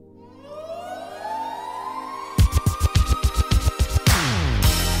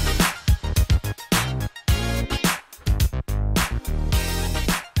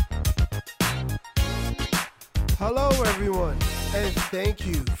thank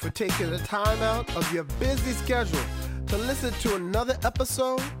you for taking the time out of your busy schedule to listen to another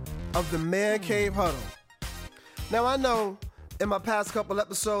episode of the Man Cave Huddle. Now, I know in my past couple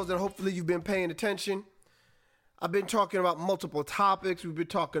episodes, and hopefully you've been paying attention, I've been talking about multiple topics. We've been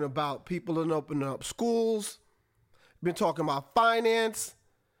talking about people and opening up schools. We've been talking about finance.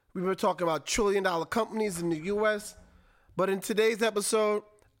 We've been talking about trillion-dollar companies in the U.S. But in today's episode,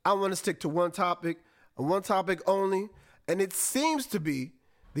 I want to stick to one topic, and one topic only, and it seems to be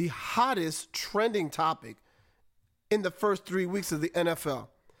the hottest trending topic in the first 3 weeks of the NFL.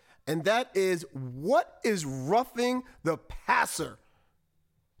 And that is, what is roughing the passer?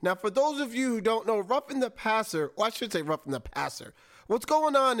 Now, for those of you who don't know, roughing the passer, or I should say roughing the passer, what's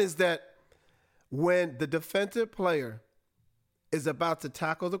going on is that when the defensive player is about to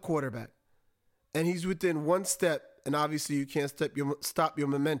tackle the quarterback and he's within one step, and obviously you can't stop your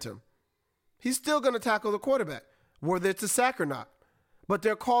momentum, he's still going to tackle the quarterback, whether it's a sack or not. But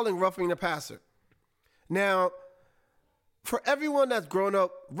they're calling roughing the passer. Now, for everyone that's grown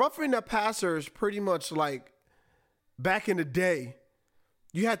up, roughing the passer is pretty much like back in the day,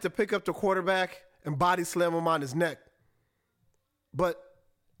 you had to pick up the quarterback and body slam him on his neck. But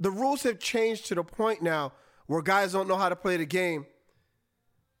the rules have changed to the point now where guys don't know how to play the game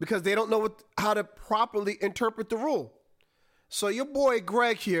because they don't know how to properly interpret the rule. So your boy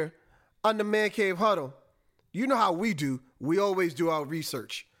Greg here on the Man Cave Huddle, you know how we do. We always do our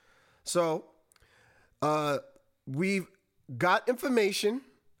research. So we've got information,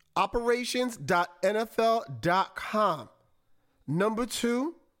 operations.nfl.com. Number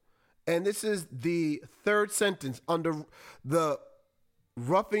 2, and this is the third sentence under the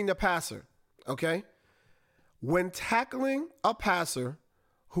roughing the passer, okay? When tackling a passer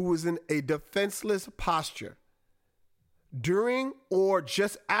who is in a defenseless posture, during or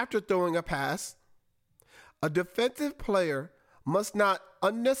just after throwing a pass, a defensive player must not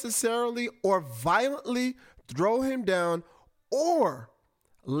unnecessarily or violently throw him down or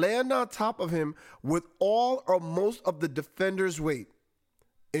land on top of him with all or most of the defender's weight.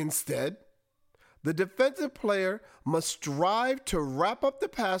 Instead, the defensive player must strive to wrap up the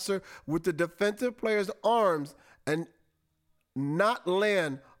passer with the defensive player's arms and not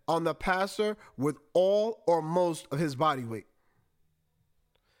land on the passer with all or most of his body weight.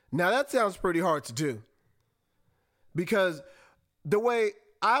 Now that sounds pretty hard to do because the way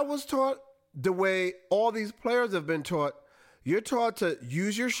I was taught, the way all these players have been taught, you're taught to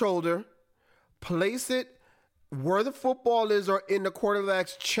use your shoulder, place it where the football is or in the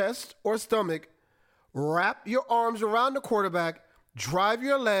quarterback's chest or stomach, wrap your arms around the quarterback, drive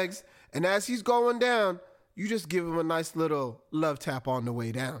your legs, and as he's going down, you just give him a nice little love tap on the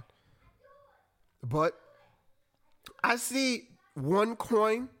way down. But I see one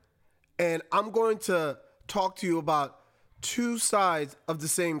coin, and I'm going to talk to you about two sides of the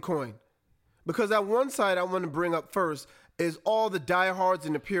same coin. Because that one side I want to bring up first is all the diehards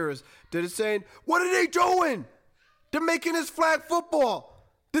and the purists that are saying, what are they doing? They're making this flag football.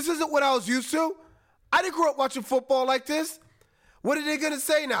 This isn't what I was used to. I didn't grow up watching football like this. What are they going to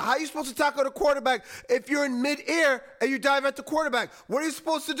say now? How are you supposed to tackle the quarterback if you're in midair and you dive at the quarterback? What are you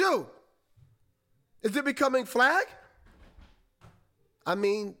supposed to do? Is it becoming flag? I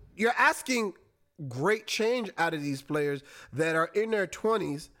mean, you're asking great change out of these players that are in their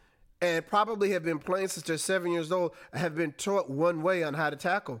 20s and probably have been playing since they're 7 years old and have been taught one way on how to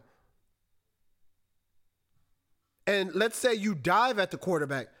tackle. And let's say you dive at the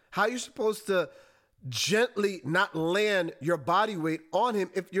quarterback. How are you supposed to gently not land your body weight on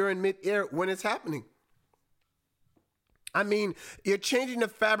him if you're in midair when it's happening? I mean, you're changing the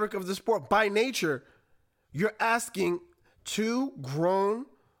fabric of the sport. By nature, you're asking two grown,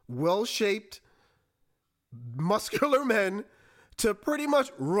 well-shaped, muscular men to pretty much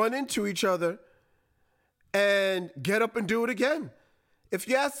run into each other and get up and do it again. If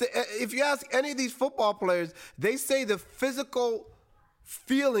you ask any of these football players, they say the physical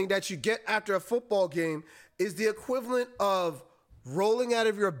feeling that you get after a football game is the equivalent of rolling out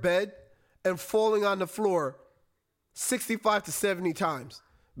of your bed and falling on the floor 65 to 70 times,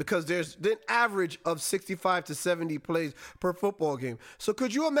 because there's an average of 65 to 70 plays per football game. So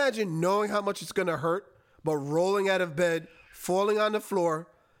could you imagine knowing how much it's going to hurt, but rolling out of bed, falling on the floor,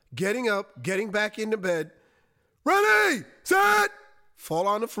 getting up, getting back into bed, ready, set, fall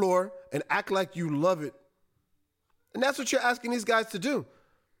on the floor, and act like you love it? And that's what you're asking these guys to do.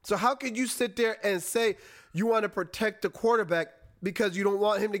 So how could you sit there and say you want to protect the quarterback because you don't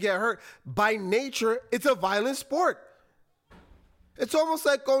want him to get hurt? By nature, it's a violent sport. It's almost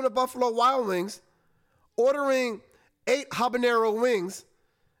like going to Buffalo Wild Wings, ordering 8 habanero wings,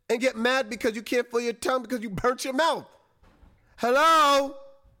 and get mad because you can't feel your tongue because you burnt your mouth. Hello?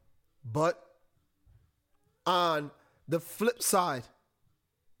 But on the flip side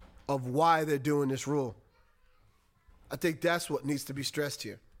of why they're doing this rule, I think that's what needs to be stressed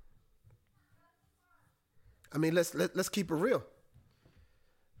here. I mean, let's keep it real.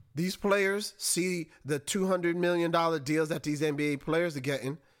 These players see the $200 million deals that these NBA players are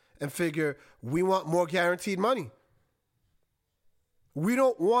getting and figure, we want more guaranteed money. We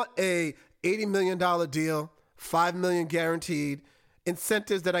don't want a $80 million deal, $5 million guaranteed,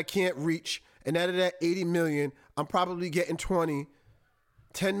 incentives that I can't reach, and out of that $80 million, I'm probably getting 20.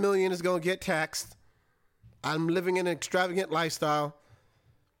 $10 million is going to get taxed. I'm living in an extravagant lifestyle.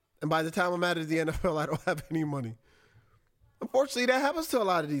 And by the time I'm out of the NFL, I don't have any money. Unfortunately, that happens to a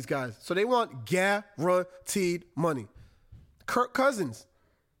lot of these guys. So they want guaranteed money. Kirk Cousins,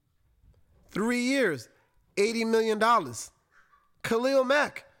 3 years, $80 million. Khalil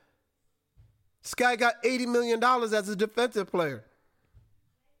Mack, this guy got $80 million as a defensive player.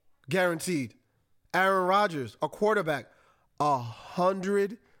 Guaranteed. Aaron Rodgers, a quarterback,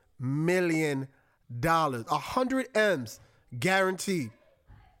 $100 million. 100 M's guaranteed.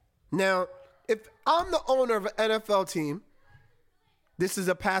 Now, if I'm the owner of an NFL team, this is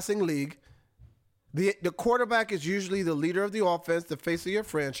a passing league. The quarterback is usually the leader of the offense, the face of your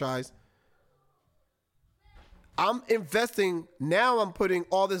franchise. I'm investing, now I'm putting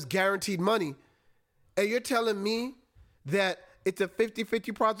all this guaranteed money, and you're telling me that it's a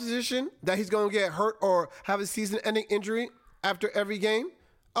 50-50 proposition that he's going to get hurt or have a season-ending injury after every game?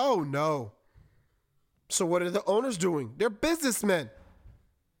 Oh, no. So what are the owners doing? They're businessmen.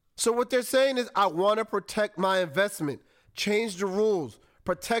 So what they're saying is, I want to protect my investment, change the rules,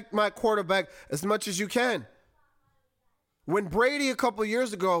 protect my quarterback as much as you can. When Brady a couple of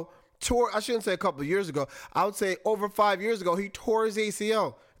years ago I shouldn't say a couple of years ago, I would say over 5 years ago, he tore his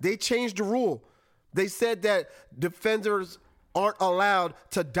ACL. They changed the rule. They said that defenders aren't allowed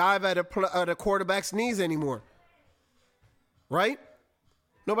to dive at a quarterback's knees anymore. Right?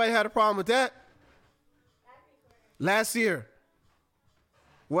 Nobody had a problem with that. Last year,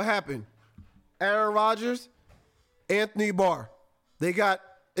 what happened? Aaron Rodgers, Anthony Barr. They got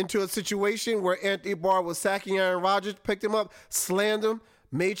into a situation where Anthony Barr was sacking Aaron Rodgers, picked him up, slammed him,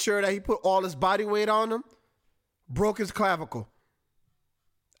 made sure that he put all his body weight on him, broke his clavicle.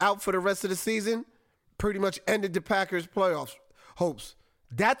 Out for the rest of the season, pretty much ended the Packers' playoffs hopes.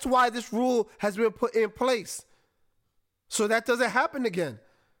 That's why this rule has been put in place, so that doesn't happen again.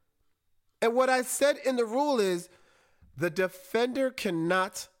 And what I said in the rule is, the defender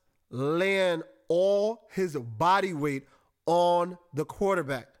cannot land all his body weight on the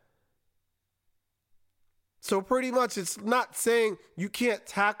quarterback. So pretty much it's not saying you can't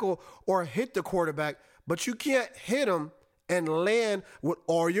tackle or hit the quarterback, but you can't hit him and land with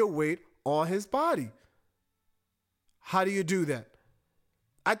all your weight on his body. How do you do that?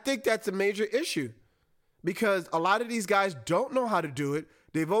 I think that's a major issue because a lot of these guys don't know how to do it.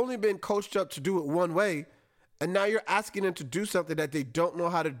 They've only been coached up to do it one way. And now you're asking them to do something that they don't know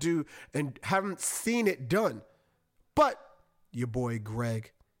how to do and haven't seen it done. But your boy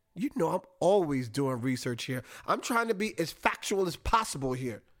Greg, you know I'm always doing research here. I'm trying to be as factual as possible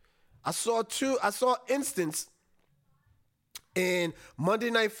here. I saw instance in Monday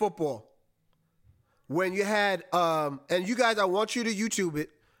Night Football when you had, and you guys, I want you to YouTube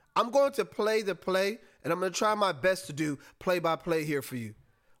it. I'm going to play the play, and I'm going to try my best to do play-by-play here for you.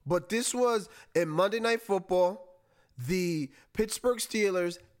 But this was in Monday Night Football, the Pittsburgh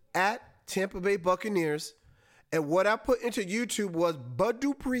Steelers at Tampa Bay Buccaneers. And what I put into YouTube was Bud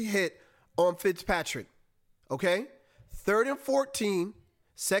Dupree hit on Fitzpatrick. Okay? 3rd and 14,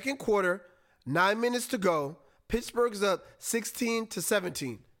 second quarter, 9 minutes to go. Pittsburgh's up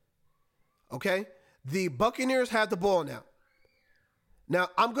 16-17. Okay? The Buccaneers have the ball now. Now,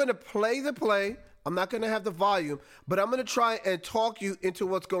 I'm going to play the play. I'm not going to have the volume, but I'm going to try and talk you into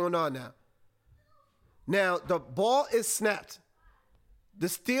what's going on now. Now, the ball is snapped. The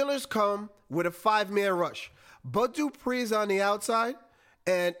Steelers come with a 5-man rush. Bud Dupree is on the outside,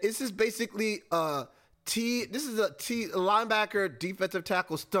 and this is basically a linebacker defensive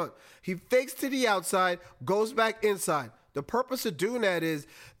tackle stunt. He fakes to the outside, goes back inside. The purpose of doing that is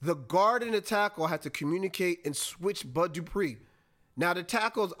the guard and the tackle have to communicate and switch Bud Dupree. Now, the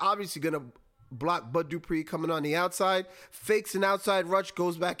tackle is obviously going to block Bud Dupree coming on the outside, fakes an outside rush,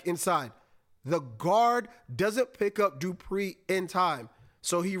 goes back inside. The guard doesn't pick up Dupree in time,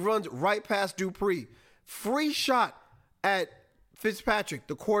 so he runs right past Dupree. Free shot at Fitzpatrick,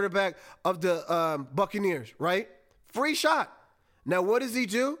 the quarterback of the Buccaneers, right? Free shot. Now, what does he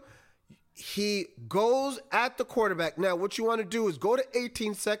do? he goes at the quarterback. Now, what you want to do is go to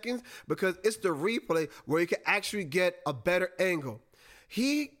 18 seconds because it's the replay where you can actually get a better angle.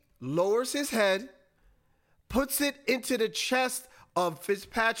 He lowers his head, puts it into the chest of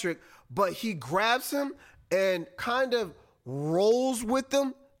Fitzpatrick, but he grabs him and kind of rolls with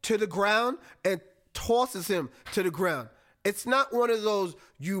him to the ground and tosses him to the ground. It's not one of those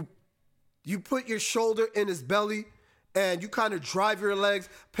you put your shoulder in his belly and you kind of drive your legs,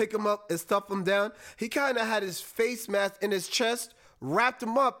 pick him up and stuff him down. He kind of had his face mask in his chest, wrapped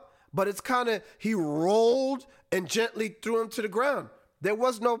him up, but it's kind of, he rolled and gently threw him to the ground. There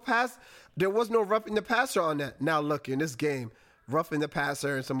was no roughing the passer on that. Now look, in this game, roughing the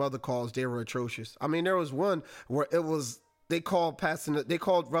passer and some other calls, they were atrocious. I mean, there was one where they called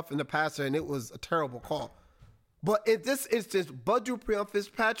roughing the passer and it was a terrible call. But in this instance, Bud Dupree on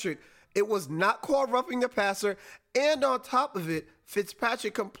Fitzpatrick, it was not called roughing the passer, and on top of it,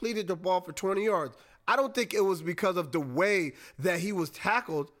 Fitzpatrick completed the ball for 20 yards. I don't think it was because of the way that he was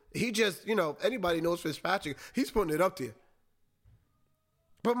tackled. He just, anybody knows Fitzpatrick, he's putting it up there.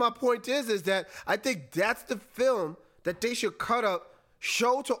 But my point is that I think that's the film that they should cut up,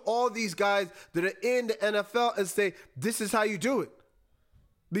 show to all these guys that are in the NFL and say, this is how you do it.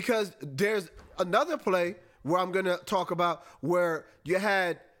 Because there's another play where I'm going to talk about where you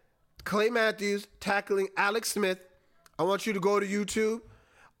had Clay Matthews tackling Alex Smith. I want you to go to YouTube,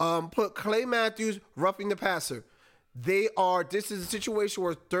 put Clay Matthews roughing the passer. This is a situation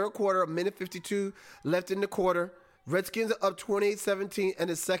where third quarter, a minute 52 left in the quarter. Redskins are up 28-17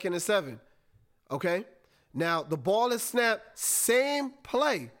 and it's 2nd and 7. Okay? Now, the ball is snapped, same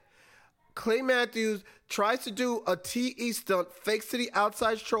play. Clay Matthews tries to do a TE stunt, fakes to the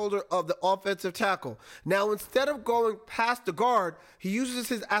outside shoulder of the offensive tackle. Now, instead of going past the guard, he uses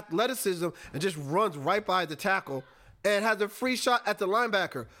his athleticism and just runs right by the tackle and has a free shot at the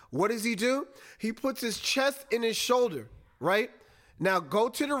linebacker. What does he do? He puts his chest in his shoulder, right? Now, go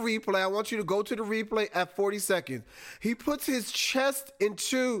to the replay. I want you to go to the replay at 40 seconds. He puts his chest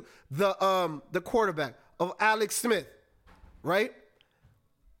into the quarterback of Alex Smith, right?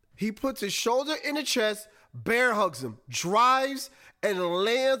 He puts his shoulder in the chest, bear hugs him, drives, and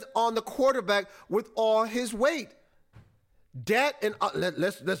lands on the quarterback with all his weight.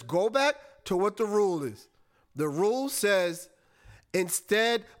 Let's go back to what the rule is. The rule says,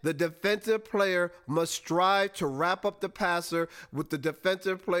 instead, the defensive player must strive to wrap up the passer with the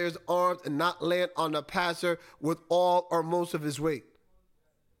defensive player's arms and not land on the passer with all or most of his weight.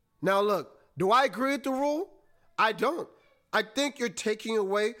 Now look, do I agree with the rule? I don't. I think you're taking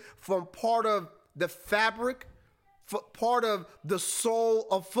away from part of the fabric, part of the soul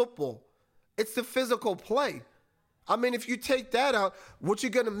of football. It's the physical play. I mean, if you take that out, what you're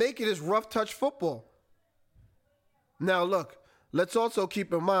going to make it is rough touch football. Now, look, let's also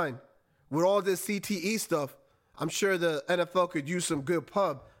keep in mind, with all this CTE stuff, I'm sure the NFL could use some good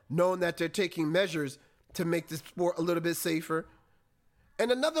pub, knowing that they're taking measures to make the sport a little bit safer.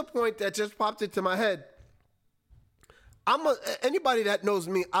 And another point that just popped into my head, anybody that knows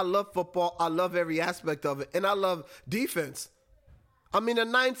me, I love football. I love every aspect of it. And I love defense. I mean, a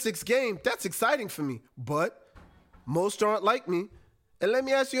 9-6 game, that's exciting for me. But most aren't like me. And let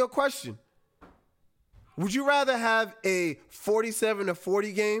me ask you a question. Would you rather have a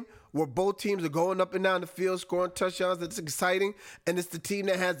 47-40 game where both teams are going up and down the field, scoring touchdowns, that's exciting, and it's the team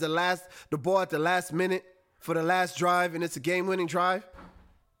that has the ball at the last minute for the last drive, and it's a game-winning drive?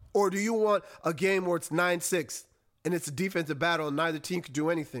 Or do you want a game where it's 9-6 and it's a defensive battle and neither team can do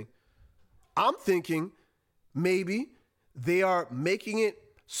anything? I'm thinking maybe they are making it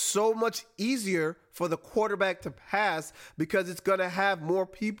so much easier for the quarterback to pass because it's going to have more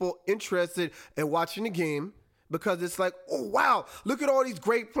people interested in watching the game, because it's like, oh, wow, look at all these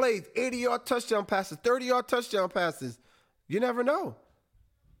great plays, 80-yard touchdown passes, 30-yard touchdown passes. You never know.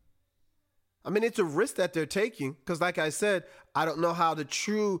 I mean, it's a risk that they're taking because, like I said, I don't know how the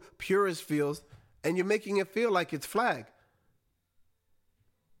true purist feels, and you're making it feel like it's flag.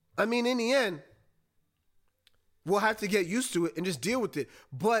 I mean, in the end, we'll have to get used to it and just deal with it.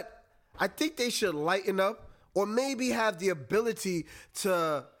 But I think they should lighten up or maybe have the ability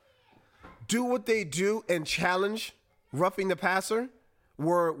to do what they do and challenge roughing the passer.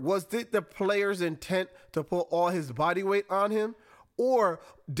 Was it the player's intent to put all his body weight on him? Or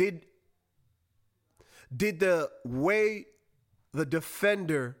did the way the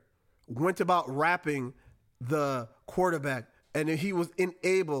defender went about wrapping the quarterback and he was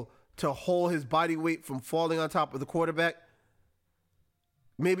unable to hold his body weight from falling on top of the quarterback,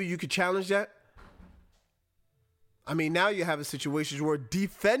 maybe you could challenge that? I mean, now you have a situation where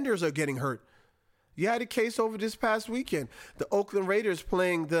defenders are getting hurt. You had a case over this past weekend. The Oakland Raiders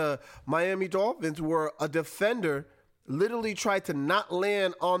playing the Miami Dolphins, where a defender literally tried to not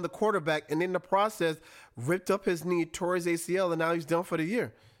land on the quarterback and in the process ripped up his knee, tore his ACL, and now he's done for the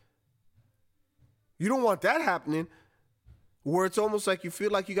year. You don't want that happening, where it's almost like you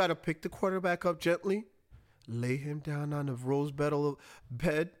feel like you got to pick the quarterback up gently, lay him down on the rose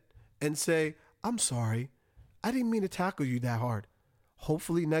bed, and say, I'm sorry. I didn't mean to tackle you that hard.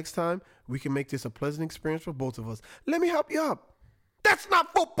 Hopefully next time we can make this a pleasant experience for both of us. Let me help you up. That's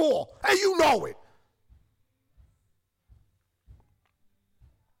not football, and you know it.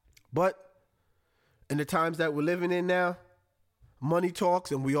 But in the times that we're living in now, money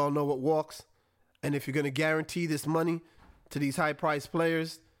talks, and we all know what walks. And if you're going to guarantee this money to these high-priced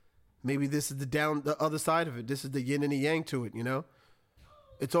players, maybe this is the other side of it. This is the yin and the yang to it, you know?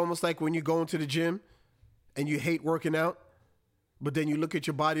 It's almost like when you go into the gym and you hate working out, but then you look at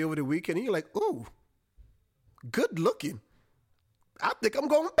your body over the weekend and you're like, ooh, good looking. I think I'm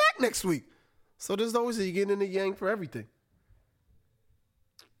going back next week. So there's always a yin and a yang for everything.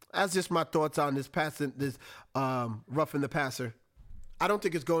 That's just my thoughts on this roughing the passer. I don't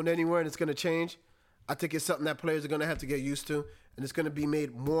think it's going anywhere and it's going to change. I think it's something that players are going to have to get used to, and it's going to be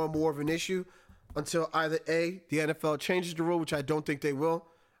made more and more of an issue until either A, the NFL changes the rule, which I don't think they will,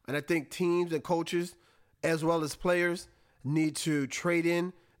 and I think teams and coaches as well as players need to trade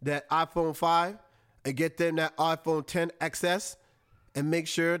in that iPhone 5 and get them that iPhone 10 XS and make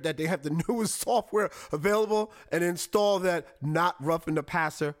sure that they have the newest software available and install that not roughing the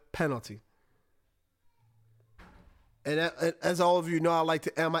passer penalty. And as all of you know, I like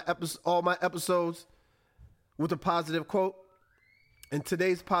to end all my episodes with a positive quote. And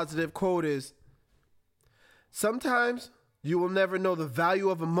today's positive quote is, sometimes you will never know the value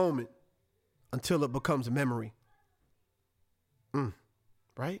of a moment until it becomes a memory.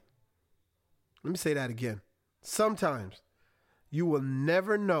 Right? Let me say that again. Sometimes you will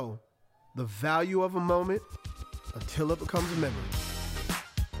never know the value of a moment until it becomes a memory.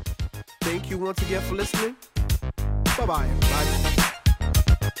 Thank you once again for listening. Bye-bye, everybody.